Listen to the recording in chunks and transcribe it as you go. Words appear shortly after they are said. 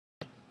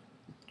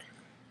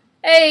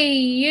Hey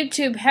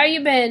YouTube, how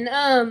you been?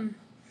 I'm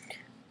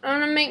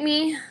gonna make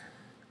me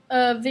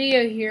a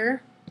video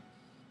here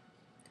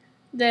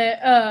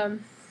that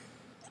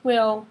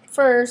well,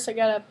 first I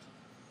gotta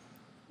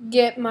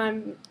get my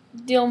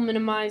deal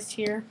minimized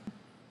here.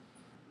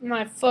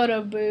 My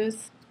photo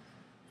booth.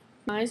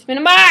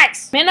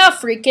 Minimize!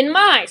 Freaking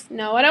mice!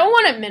 No, I don't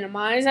want it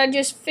minimized. I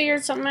just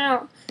figured something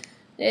out.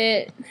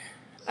 I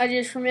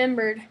just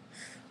remembered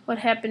what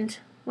happened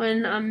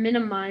when I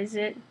minimize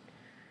it.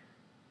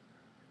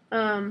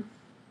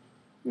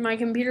 My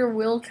computer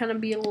will kind of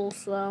be a little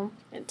slow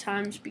at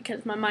times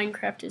because my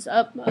Minecraft is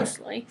up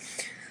mostly.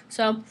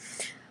 So,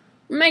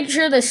 make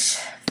sure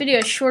this video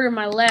is shorter than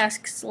my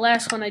last, because the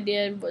last one I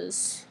did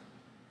was,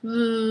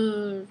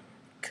 couldn't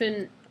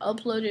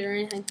upload it or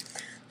anything.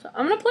 So,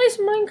 I'm going to play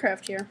some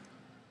Minecraft here.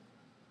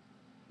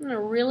 I'm going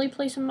to really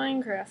play some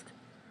Minecraft.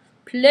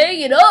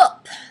 Play it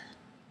up!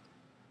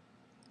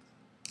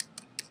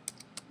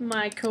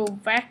 My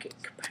Kovacic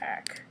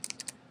pack.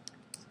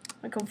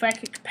 My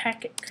Kovacic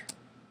packet.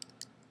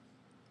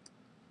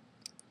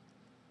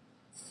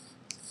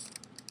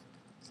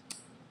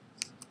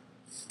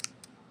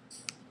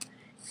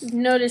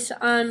 Notice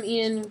I'm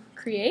in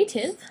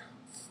creative.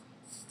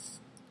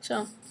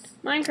 So,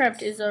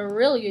 Minecraft is a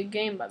really good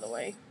game, by the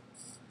way.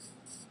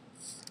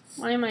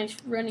 Why am I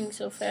running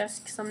so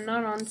fast? Because I'm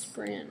not on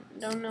sprint.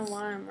 Don't know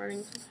why I'm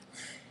running so fast.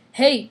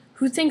 Hey,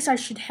 who thinks I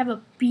should have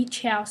a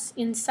beach house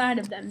inside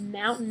of that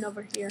mountain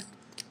over here?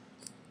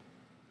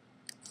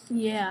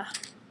 Yeah.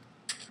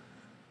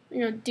 I'm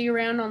going to dig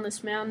around on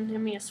this mountain,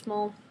 give me a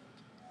small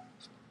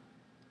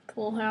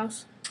pool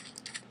house.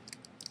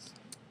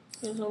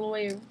 Goes all the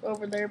way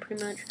over there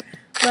pretty much.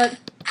 But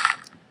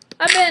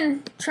I've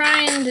been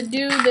trying to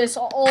do this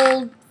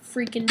all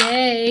freaking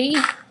day.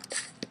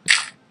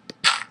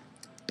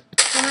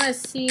 I'm gonna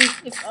see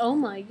if, oh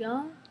my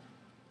god.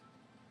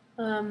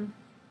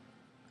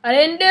 I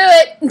didn't do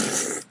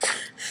it.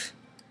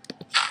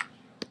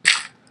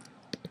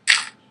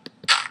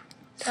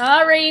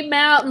 Sorry,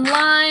 mountain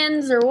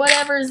lions or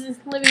whatever's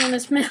living in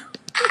this mountain.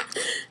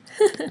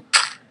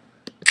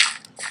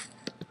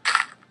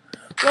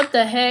 What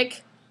the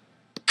heck?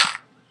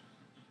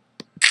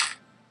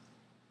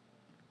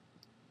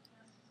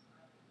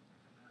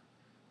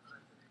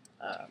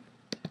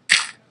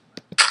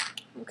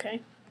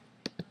 Okay.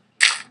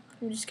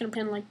 I'm just gonna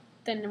pretend like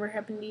that never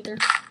happened either.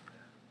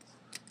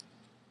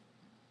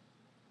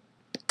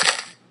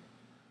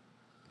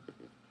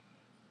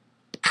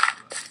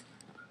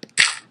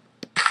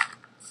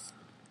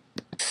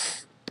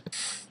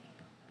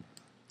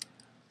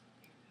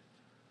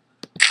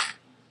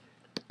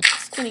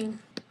 It's getting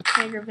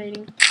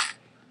aggravating.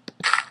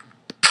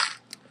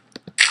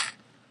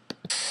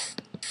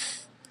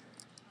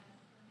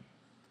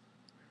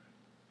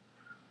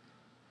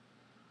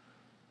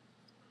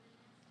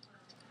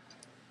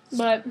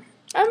 But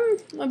I'm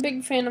a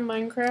big fan of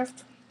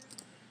Minecraft.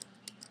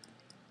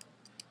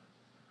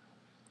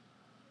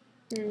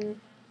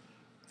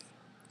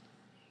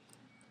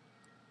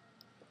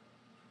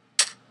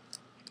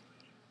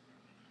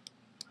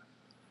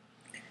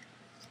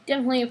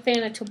 Definitely a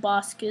fan of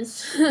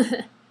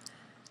Toboscus.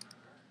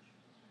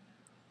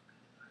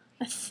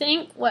 I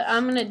think what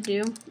I'm gonna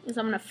do is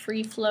I'm gonna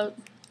free float.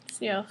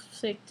 See how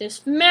thick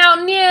this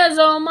mountain is.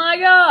 Oh my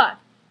god!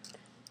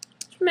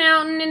 This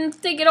mountain didn't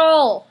thick at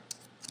all.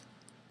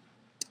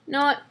 You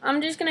know what?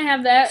 I'm just gonna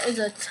have that as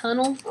a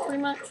tunnel, pretty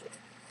much.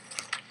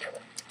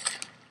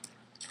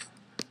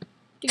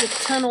 Dig a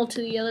tunnel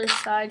to the other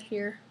side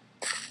here.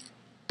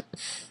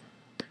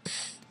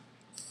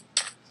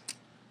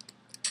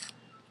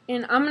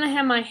 And I'm gonna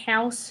have my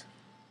house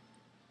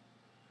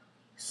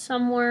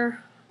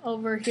somewhere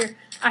over here.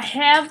 I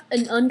have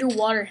an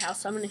underwater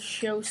house I'm gonna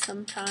show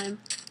sometime.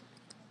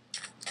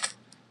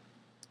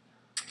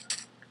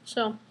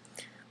 So,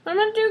 what I'm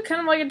gonna do,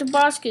 kind of like a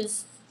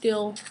Toboscus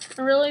deal.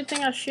 I really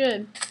think I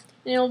should.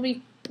 And it'll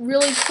be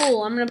really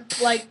cool. I'm gonna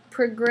like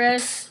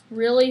progress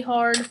really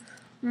hard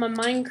on my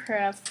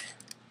Minecraft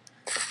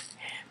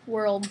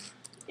world.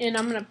 And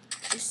I'm gonna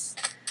just,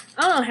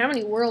 I don't know how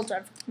many worlds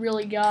I've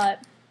really got.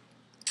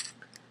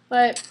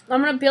 But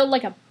I'm gonna build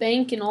like a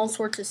bank and all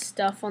sorts of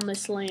stuff on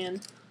this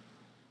land.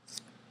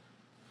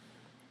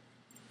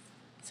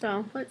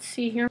 So, let's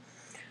see here.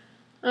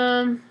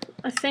 I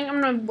think I'm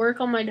gonna work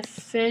on my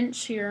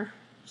defense here.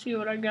 See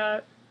what I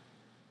got.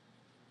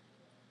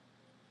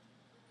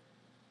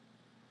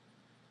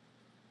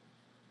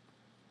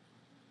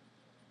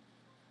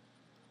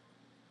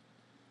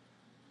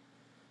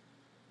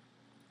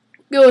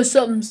 Go with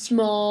something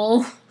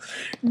small.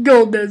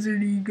 Go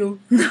Desert Eagle.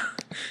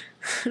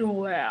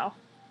 Wow.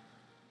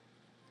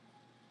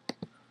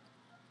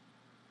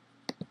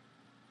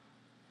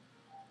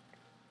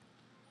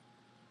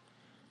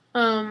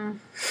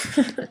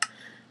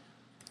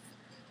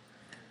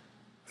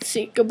 Let's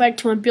see, go back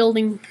to my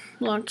building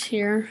blocks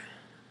here.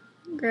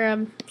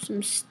 Grab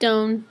some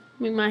stone.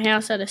 Make my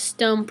house out of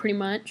stone pretty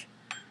much.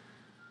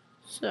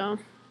 So.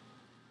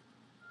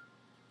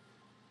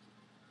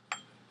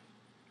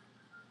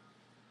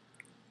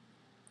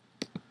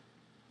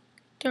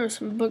 There was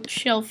some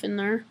bookshelf in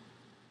there.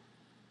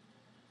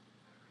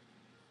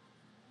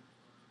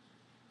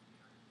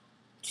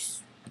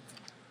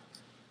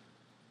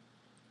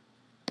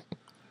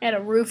 Had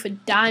a roof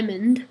of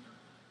diamond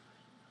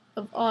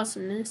of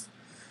awesomeness.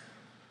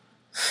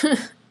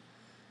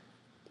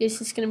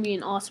 This is gonna be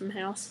an awesome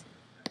house.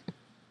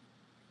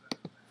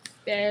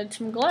 Add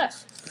some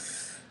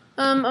glass.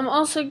 I'm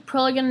also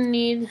probably gonna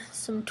need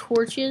some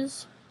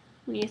torches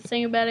when you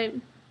think about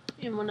it,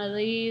 in one of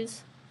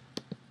these.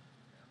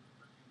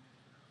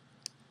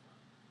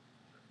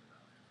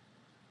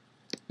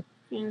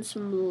 And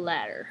some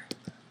ladder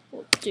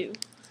will do.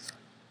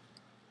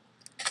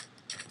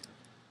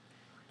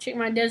 Check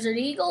my Desert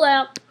Eagle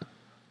out.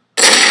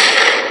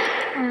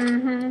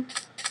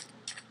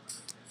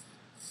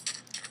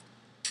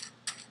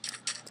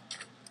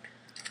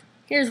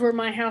 Here's where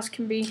my house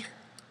can be.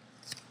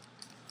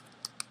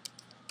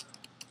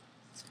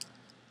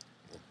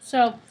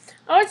 So,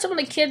 I watch some of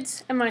the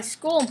kids at my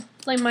school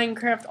play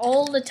Minecraft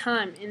all the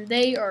time, and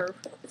they are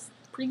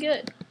pretty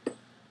good.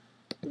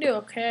 They do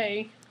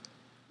okay.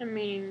 I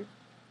mean,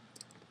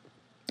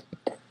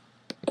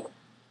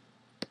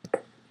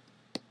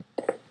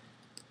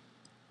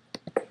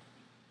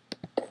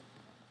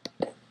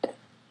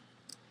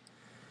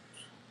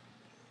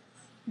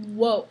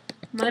 whoa,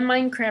 my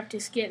Minecraft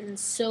is getting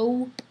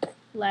so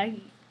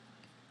laggy.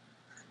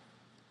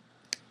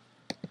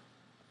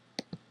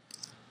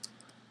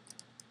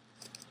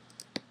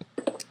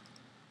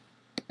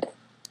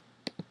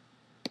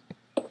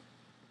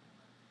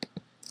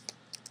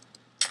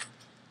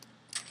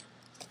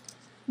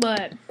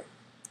 But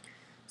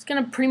it's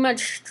gonna pretty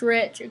much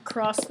stretch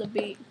across the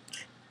beach.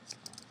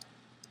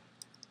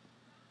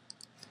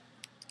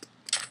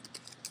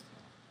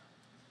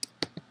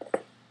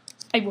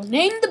 I will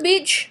name the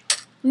beach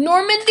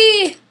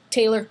Normandy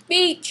Taylor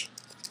Beach.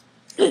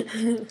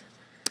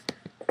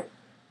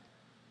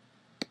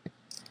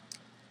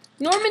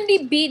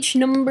 Normandy Beach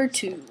number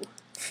 2.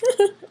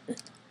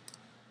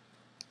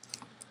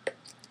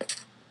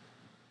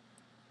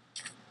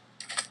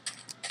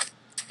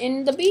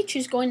 And the beach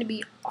is going to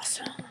be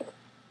awesome.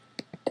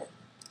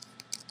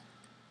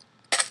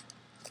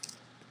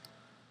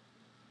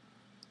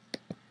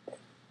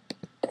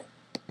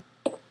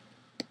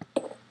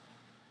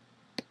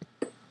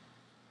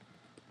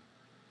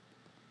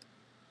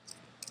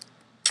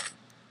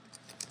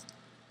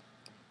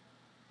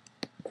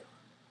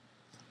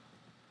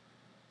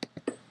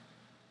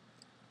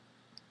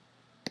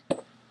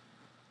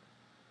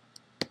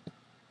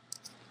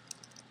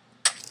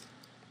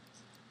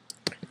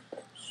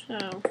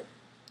 So,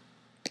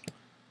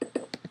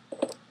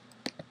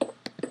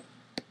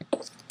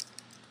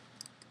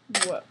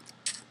 what?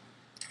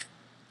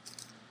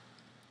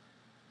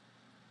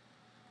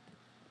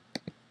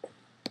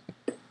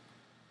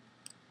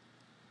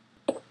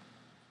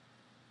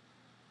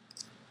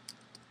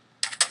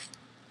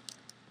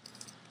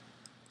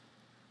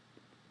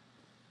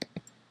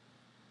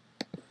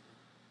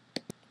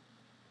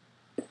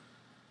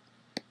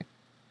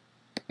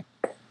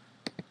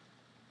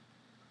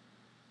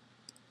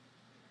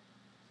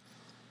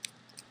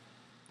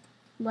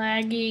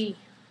 Laggy.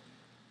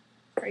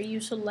 Are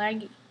you so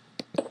laggy?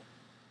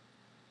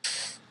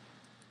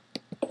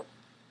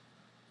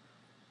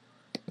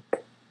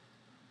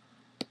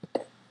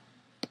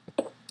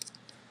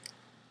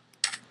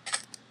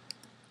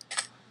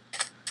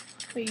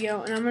 There you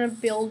go, and I'm gonna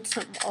build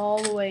something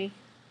all the way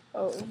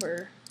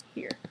over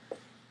here.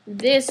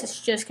 This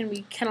is just gonna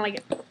be kind of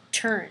like a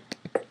turn,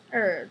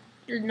 or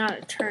not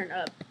a turn,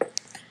 a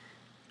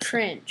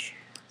trench,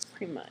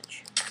 pretty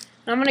much.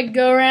 I'm gonna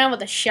go around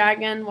with a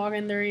shotgun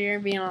walking through here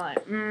being like,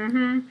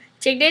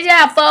 check this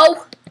out,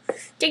 fool.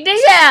 Check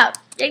this out.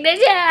 Check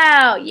this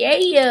out.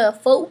 Yeah,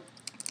 fool.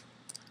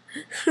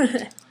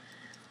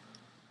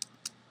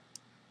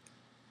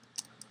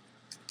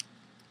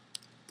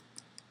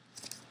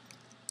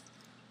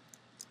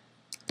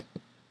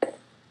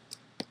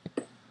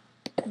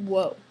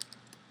 Whoa.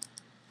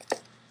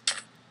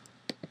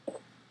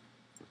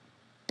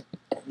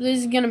 This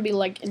is gonna be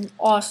like an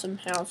awesome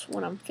house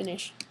when I'm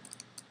finished.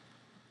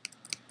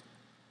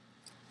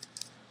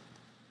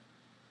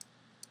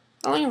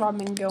 How long have I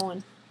been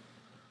going?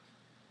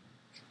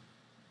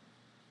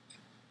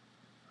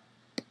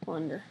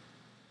 Wonder.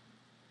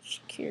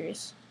 Just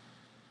curious.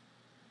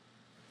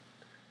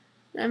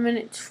 9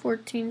 minutes,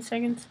 14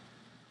 seconds,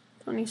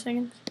 20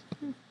 seconds.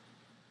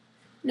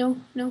 No,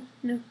 don't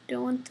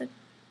want that.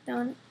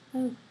 Don't.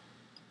 Oh.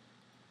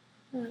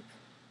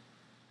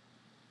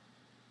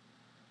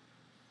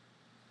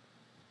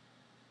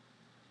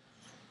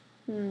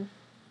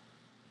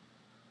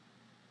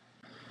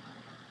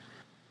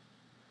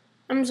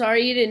 I'm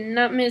sorry, you did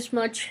not miss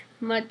much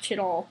at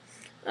all.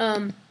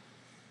 I'm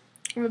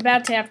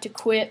about to have to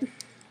quit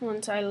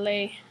once I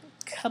lay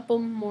a couple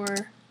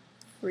more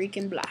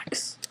freaking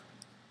blocks.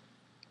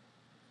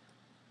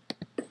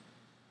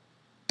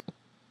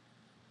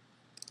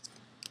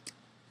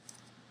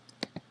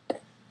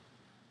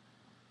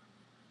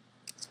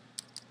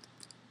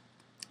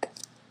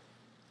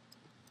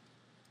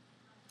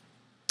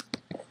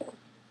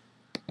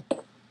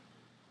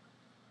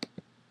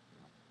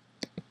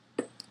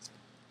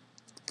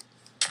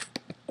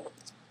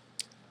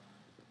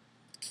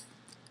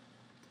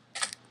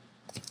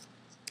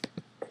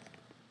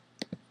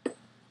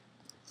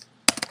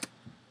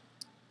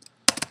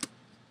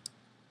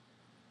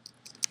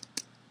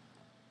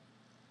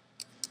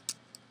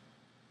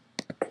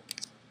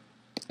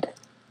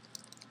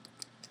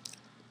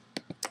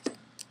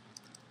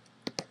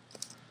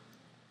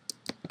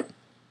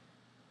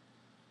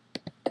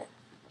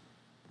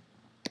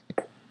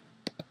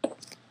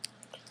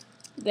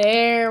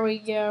 There we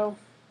go.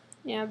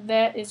 Yeah,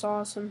 that is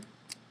awesome.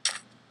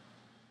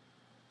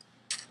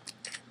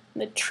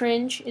 The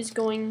trench is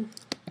going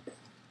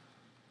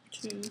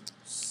to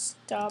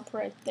stop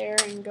right there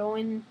and go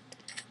into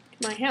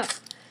my house.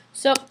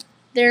 So,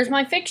 there's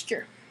my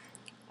fixture.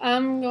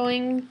 I'm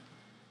going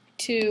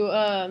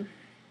to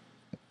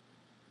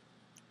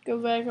go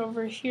back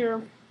over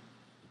here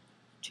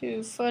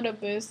to photo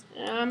booth,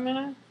 and I'm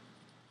gonna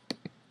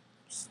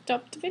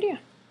stop the video.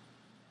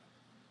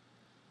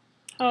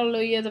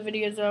 Hallelujah, the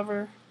video's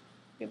over.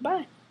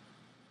 Goodbye.